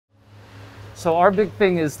So our big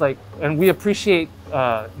thing is like, and we appreciate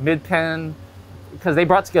MidPen because they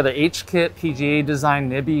brought together HKit, PGA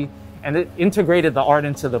Design, NIBI, and it integrated the art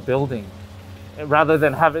into the building rather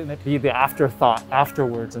than having it be the afterthought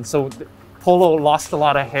afterwards. And so Polo lost a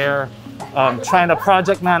lot of hair trying to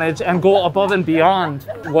project manage and go above and beyond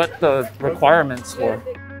what the requirements were.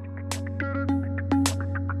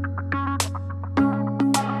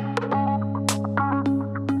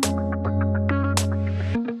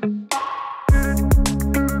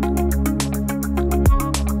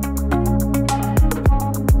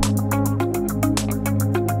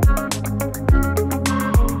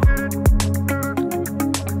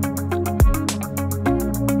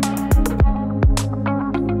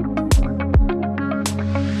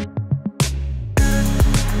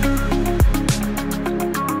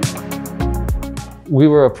 We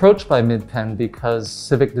were approached by MidPen because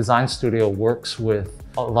Civic Design Studio works with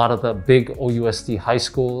a lot of the big OUSD high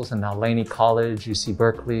schools and now Laney College, UC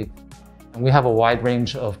Berkeley. And we have a wide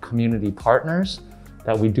range of community partners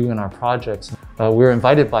that we do in our projects. We were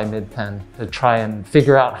invited by MidPen to try and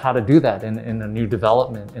figure out how to do that in a new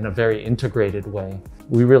development in a very integrated way.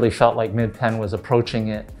 We really felt like MidPen was approaching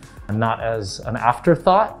it not as an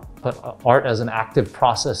afterthought, but art as an active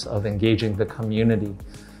process of engaging the community.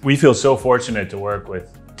 We feel so fortunate to work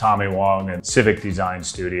with Tommy Wong and Civic Design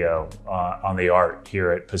Studio on the art here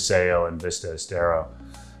at Paseo and Vista Estero.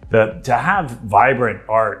 To have vibrant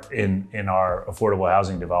art in our affordable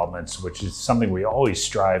housing developments, which is something we always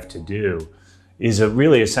strive to do, is a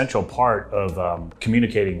really essential part of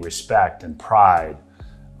communicating respect and pride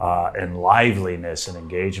and liveliness and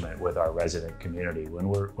engagement with our resident community. When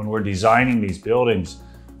we're designing these buildings,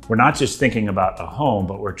 we're not just thinking about a home,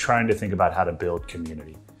 but we're trying to think about how to build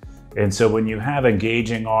community. And so when you have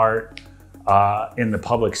engaging art in the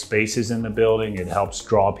public spaces in the building, it helps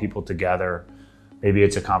draw people together. Maybe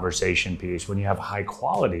it's a conversation piece. When you have high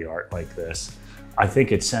quality art like this, I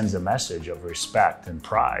think it sends a message of respect and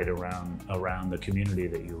pride around the community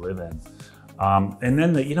that you live in. And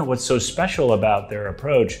then what's so special about their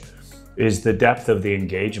approach is the depth of the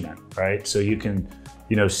engagement, right? So you can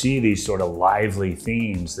see these sort of lively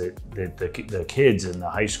themes that the kids in the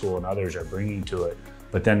high school and others are bringing to it,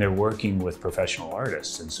 but then they're working with professional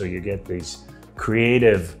artists. And so you get these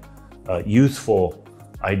creative, youthful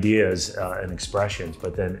ideas and expressions,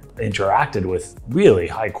 but then interacted with really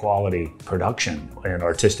high quality production and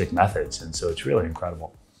artistic methods. And so it's really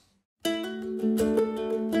incredible.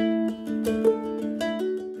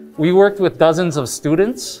 We worked with dozens of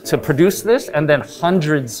students to produce this, and then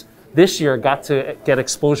hundreds this year got to get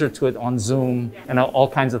exposure to it on Zoom and all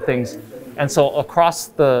kinds of things. And so across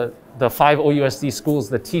the 5 OUSD schools,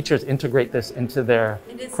 the teachers integrate this into their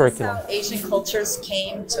curriculum. How Asian cultures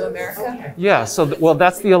came to America? Yeah, well,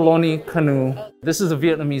 that's the Ohlone canoe. This is a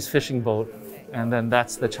Vietnamese fishing boat, and then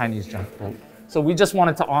that's the Chinese junk boat. So we just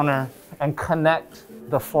wanted to honor and connect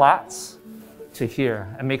the flats to here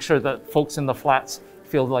and make sure that folks in the flats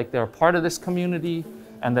feel like they're part of this community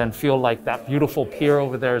and then feel like that beautiful pier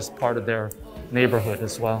over there is part of their neighborhood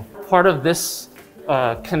as well. Part of this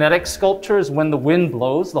kinetic sculpture is when the wind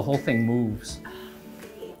blows, the whole thing moves.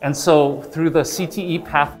 And so through the CTE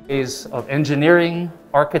pathways of engineering,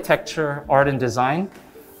 architecture, art, and design,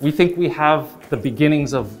 we think we have the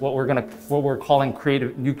beginnings of what we're calling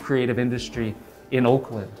new creative industry in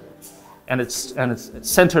Oakland. And it's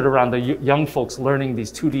centered around the young folks learning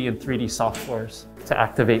these 2D and 3D softwares to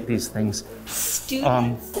activate these things.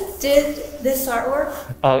 Students did this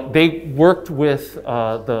artwork? They worked with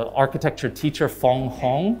the architecture teacher, Fong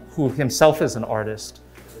Hong, who himself is an artist.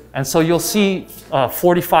 And so you'll see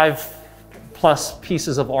 45 plus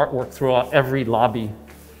pieces of artwork throughout every lobby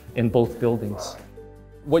in both buildings.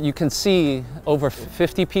 What you can see, over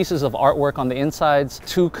 50 pieces of artwork on the insides,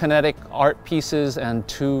 2 kinetic art pieces and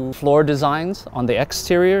 2 floor designs on the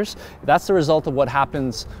exteriors. That's the result of what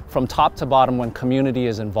happens from top to bottom when community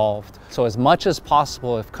is involved. So as much as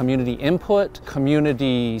possible, if community input,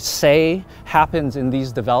 community say happens in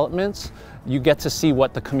these developments, you get to see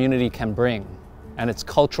what the community can bring. And it's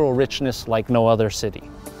cultural richness like no other city.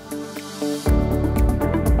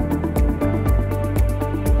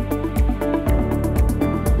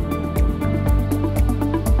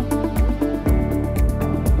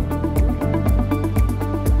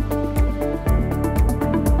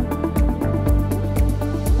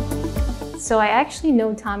 So I actually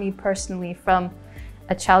know Tommy personally from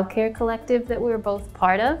a childcare collective that we were both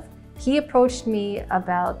part of. He approached me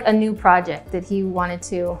about a new project that he wanted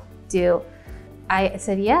to do. I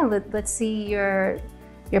said, yeah, let's see your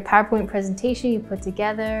PowerPoint presentation you put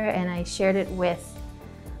together, and I shared it with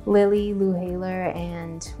Lily, Lou Haler,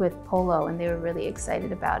 and with Polo, and they were really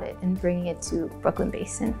excited about it and bringing it to Brooklyn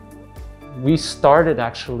Basin. We started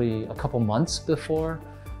actually a couple months before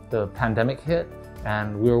the pandemic hit,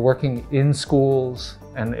 and we were working in schools,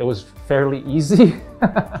 and it was fairly easy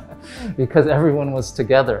because everyone was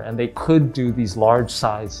together and they could do these large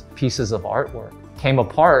size pieces of artwork. Came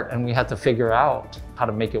apart and we had to figure out how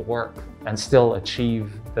to make it work and still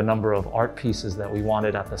achieve the number of art pieces that we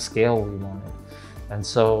wanted at the scale we wanted. And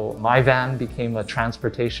so my van became a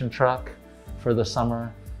transportation truck for the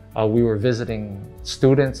summer. We were visiting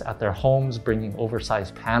students at their homes, bringing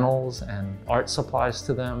oversized panels and art supplies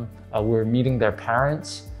to them. We were meeting their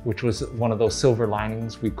parents, which was one of those silver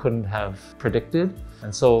linings we couldn't have predicted.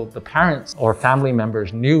 And so the parents or family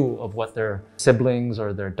members knew of what their siblings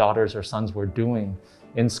or their daughters or sons were doing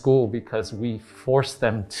in school because we forced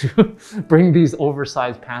them to bring these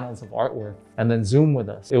oversized panels of artwork and then Zoom with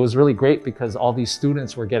us. It was really great because all these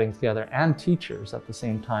students were getting together and teachers at the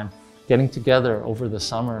same time, getting together over the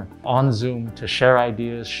summer on Zoom to share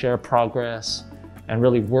ideas, share progress, and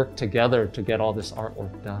really work together to get all this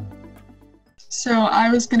artwork done. So I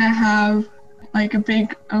was gonna have like a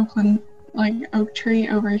big Oakland oak tree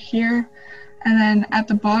over here, and then at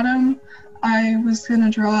the bottom I was gonna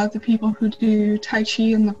draw out the people who do Tai Chi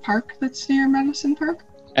in the park that's near Madison Park.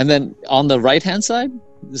 And then on the right-hand side,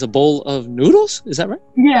 there's a bowl of noodles, is that right?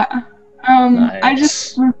 Yeah. Nice. I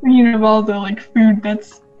just was thinking of all the food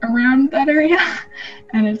that's around that area,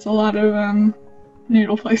 and it's a lot of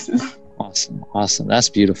noodle places. Awesome, awesome, that's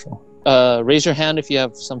beautiful. Raise your hand if you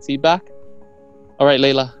have some feedback. All right,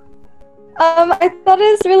 Layla. I thought it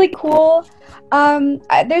was really cool.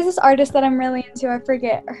 There's this artist that I'm really into. I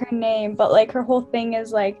forget her name, but her whole thing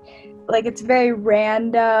is like it's very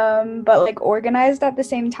random, but organized at the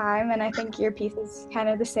same time. And I think your piece is kind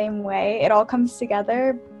of the same way. It all comes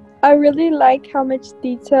together. I really like how much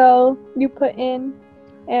detail you put in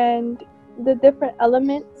and the different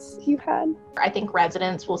elements you had. I think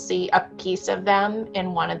residents will see a piece of them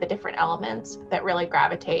in one of the different elements that really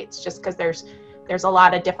gravitates, just because there's a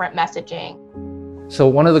lot of different messaging. So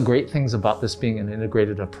one of the great things about this being an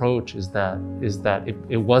integrated approach is that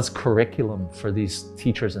it was curriculum for these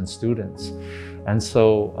teachers and students. And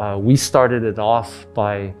so we started it off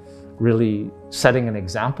by really setting an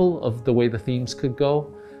example of the way the themes could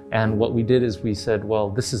go. And what we did is we said, well,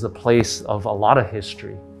 this is a place of a lot of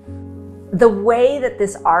history. The way that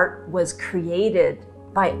this art was created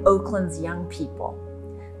by Oakland's young people,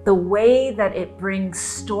 the way that it brings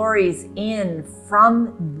stories in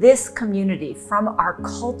from this community, from our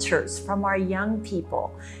cultures, from our young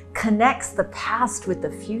people, connects the past with the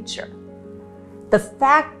future. The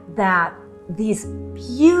fact that these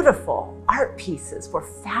beautiful art pieces were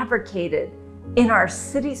fabricated in our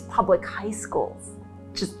city's public high schools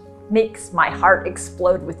just makes my heart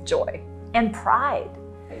explode with joy and pride.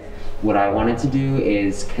 What I wanted to do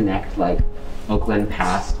is connect Oakland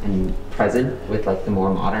past and present with the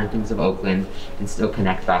more modern things of Oakland and still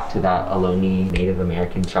connect back to that Ohlone Native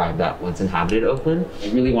American tribe that once inhabited Oakland. I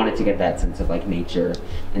really wanted to get that sense of nature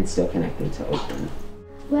and still connected to Oakland.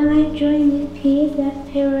 When I joined this piece, that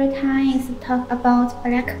prioritize to talk about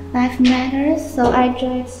Black Lives Matter, so I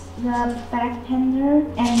joined the Black Panther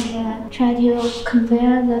and try to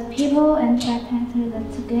compare the people and Black Panther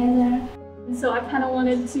them together. So I kind of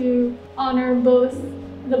wanted to honor both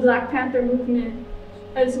the Black Panther movement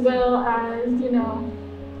as well as,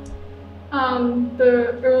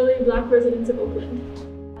 the early Black residents of Oakland.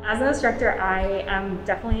 As an instructor, I am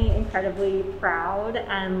definitely incredibly proud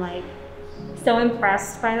and so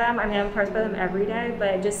impressed by them. I mean, I'm impressed by them every day,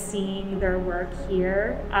 but just seeing their work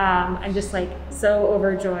here, I'm just so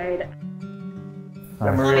overjoyed.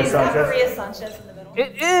 Maria Sanchez? Maria Sanchez in the middle.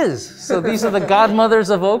 It is! So these are the godmothers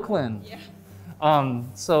of Oakland. Yeah.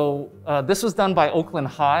 This was done by Oakland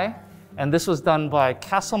High, and this was done by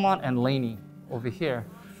Castlemont and Laney over here.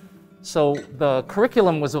 So the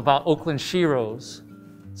curriculum was about Oakland sheroes.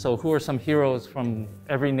 So who are some heroes from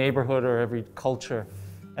every neighborhood or every culture?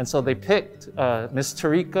 And so they picked Miss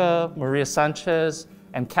Tarika, Maria Sanchez,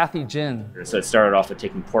 and Kathy Jin. So it started off with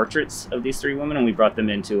taking portraits of these three women, and we brought them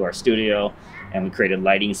into our studio, and we created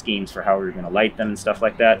lighting schemes for how we were going to light them and stuff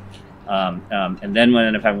like that. And then what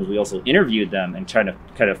ended up happening was we also interviewed them and tried to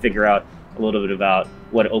kind of figure out a little bit about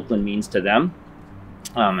what Oakland means to them,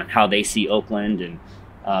 and how they see Oakland,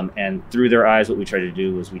 and through their eyes, what we tried to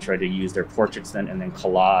do was we tried to use their portraits and then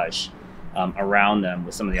collage around them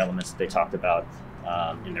with some of the elements that they talked about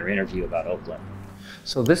in their interview about Oakland.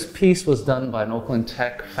 So this piece was done by an Oakland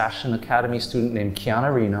Tech Fashion Academy student named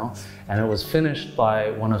Kiana Reno, and it was finished by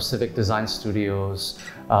one of Civic Design Studio's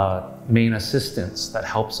main assistants that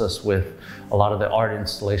helps us with a lot of the art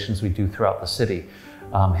installations we do throughout the city.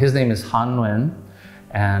 His name is Han Nguyen,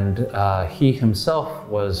 and he himself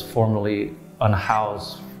was formerly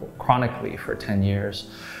unhoused chronically for 10 years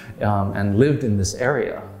and lived in this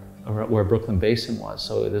area where Brooklyn Basin was.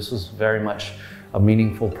 So this was very much a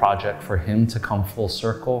meaningful project for him to come full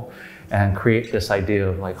circle and create this idea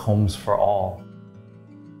of like homes for all.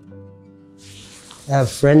 I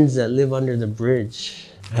have friends that live under the bridge.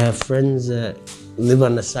 I have friends that live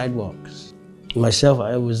on the sidewalks. Myself,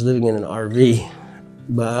 I was living in an RV,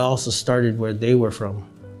 but I also started where they were from.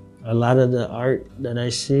 A lot of the art that I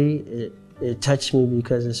see, it touched me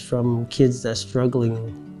because it's from kids that's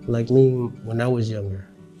struggling like me when I was younger.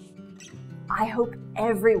 I hope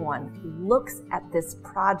everyone looks at this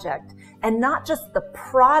project and not just the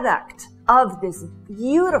product of this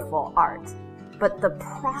beautiful art, but the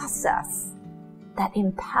process that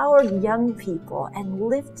empowered young people and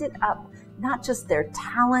lifted up not just their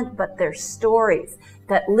talent, but their stories,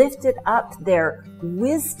 that lifted up their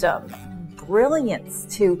wisdom, brilliance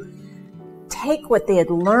to take what they had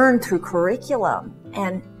learned through curriculum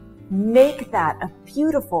and make that a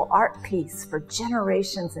beautiful art piece for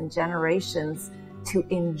generations and generations to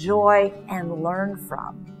enjoy and learn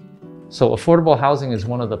from. So affordable housing is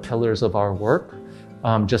one of the pillars of our work.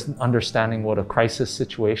 Just understanding what a crisis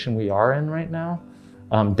situation we are in right now,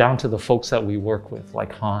 down to the folks that we work with,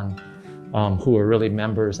 like Han, who are really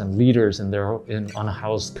members and leaders in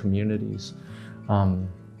unhoused communities.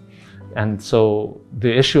 And so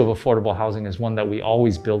the issue of affordable housing is one that we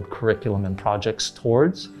always build curriculum and projects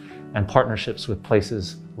towards, and partnerships with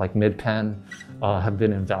places like MidPen have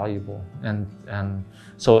been invaluable. And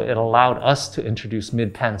so it allowed us to introduce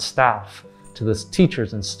MidPen staff to the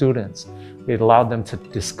teachers and students. It allowed them to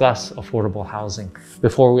discuss affordable housing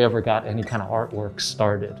before we ever got any kind of artwork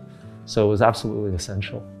started. So it was absolutely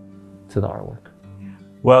essential to the artwork.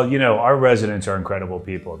 Well, you know, our residents are incredible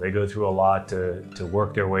people. They go through a lot to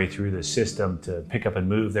work their way through the system, to pick up and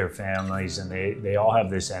move their families, and they all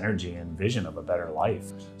have this energy and vision of a better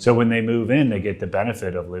life. So when they move in, they get the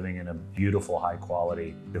benefit of living in a beautiful, high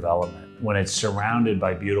quality development. When it's surrounded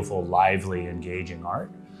by beautiful, lively, engaging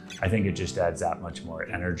art, I think it just adds that much more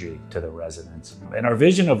energy to the residents. And our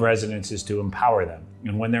vision of residents is to empower them.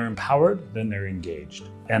 And when they're empowered, then they're engaged.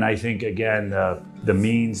 And I think, again, the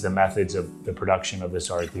means, the methods of the production of this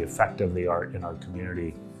art, the effect of the art in our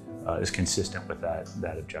community is consistent with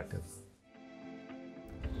that objective.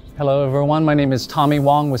 Hello everyone, my name is Tommy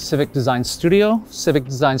Wong with Civic Design Studio. Civic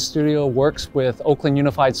Design Studio works with Oakland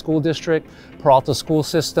Unified School District, Peralta School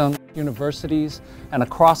System, universities, and a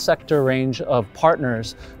cross-sector range of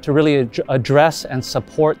partners to really address and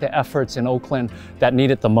support the efforts in Oakland that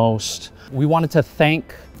need it the most. We wanted to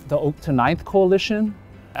thank the Oak to Ninth Coalition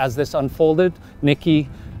as this unfolded. Nikki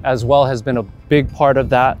as well has been a big part of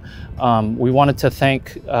that. We wanted to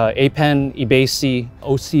thank APEN, IBASI,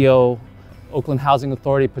 OCO, Oakland Housing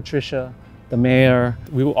Authority, Patricia, the mayor.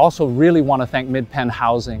 We also really want to thank MidPen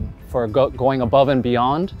Housing for going above and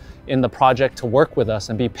beyond in the project to work with us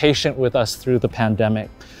and be patient with us through the pandemic.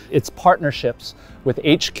 It's partnerships with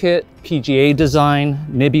HKIT, PGA Design,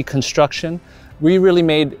 NIBI Construction. We really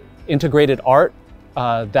made integrated art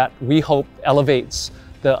that we hope elevates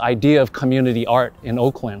the idea of community art in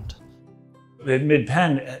Oakland. At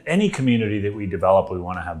MidPen, any community that we develop, we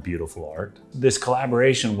want to have beautiful art. This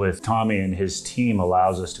collaboration with Tommy and his team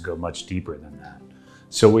allows us to go much deeper than that.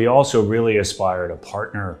 So we also really aspire to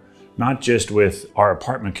partner not just with our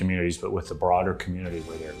apartment communities, but with the broader community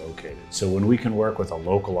where they're located. So when we can work with a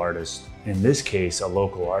local artist, in this case, a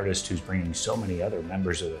local artist who's bringing so many other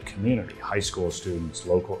members of the community, high school students,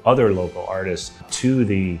 other local artists, to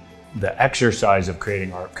the exercise of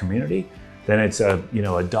creating our community, then it's a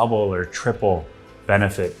double or triple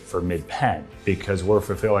benefit for MidPen, because we're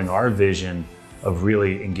fulfilling our vision of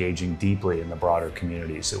really engaging deeply in the broader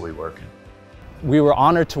communities that we work in. We were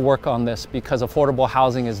honored to work on this because affordable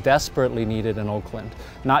housing is desperately needed in Oakland.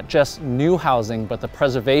 Not just new housing, but the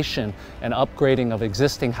preservation and upgrading of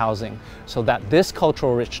existing housing, so that this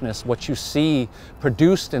cultural richness, what you see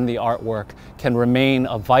produced in the artwork, can remain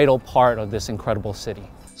a vital part of this incredible city.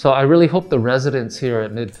 So I really hope the residents here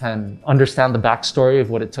at MidPen understand the backstory of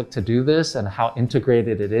what it took to do this and how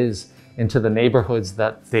integrated it is into the neighborhoods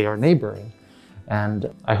that they are neighboring.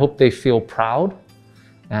 And I hope they feel proud,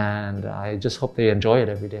 and I just hope they enjoy it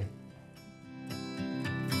every day.